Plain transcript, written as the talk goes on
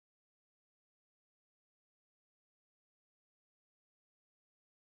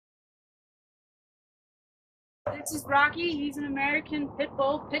This is Rocky. He's an American Pit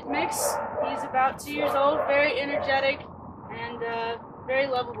Bull Pit Mix. He's about 2 years old, very energetic and very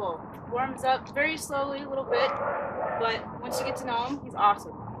lovable. Warms up very slowly, a little bit, but once you get to know him, he's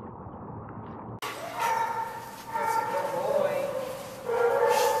awesome.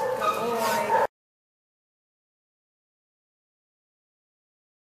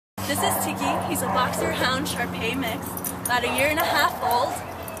 This is Tiki. He's a Boxer Hound Shar-Pei mix, about 1.5 years old.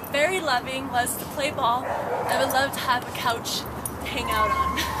 Very loving, loves to play ball. I would love to have a couch to hang out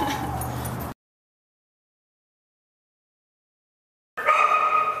on.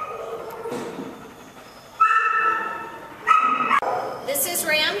 This is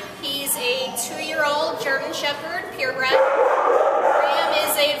Ram. He's a 2-year-old German Shepherd, purebred. Ram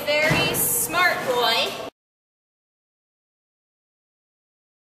is a very smart boy.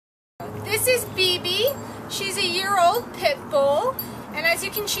 This is Bibi. She's a 1-year-old pit bull, and as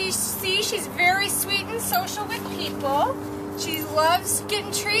you can see, she's very sweet and social with people. She loves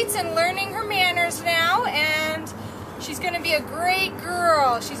getting treats and learning her manners now, and she's going to be a great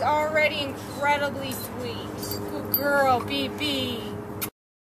girl. She's already incredibly sweet. Good girl, Bibi.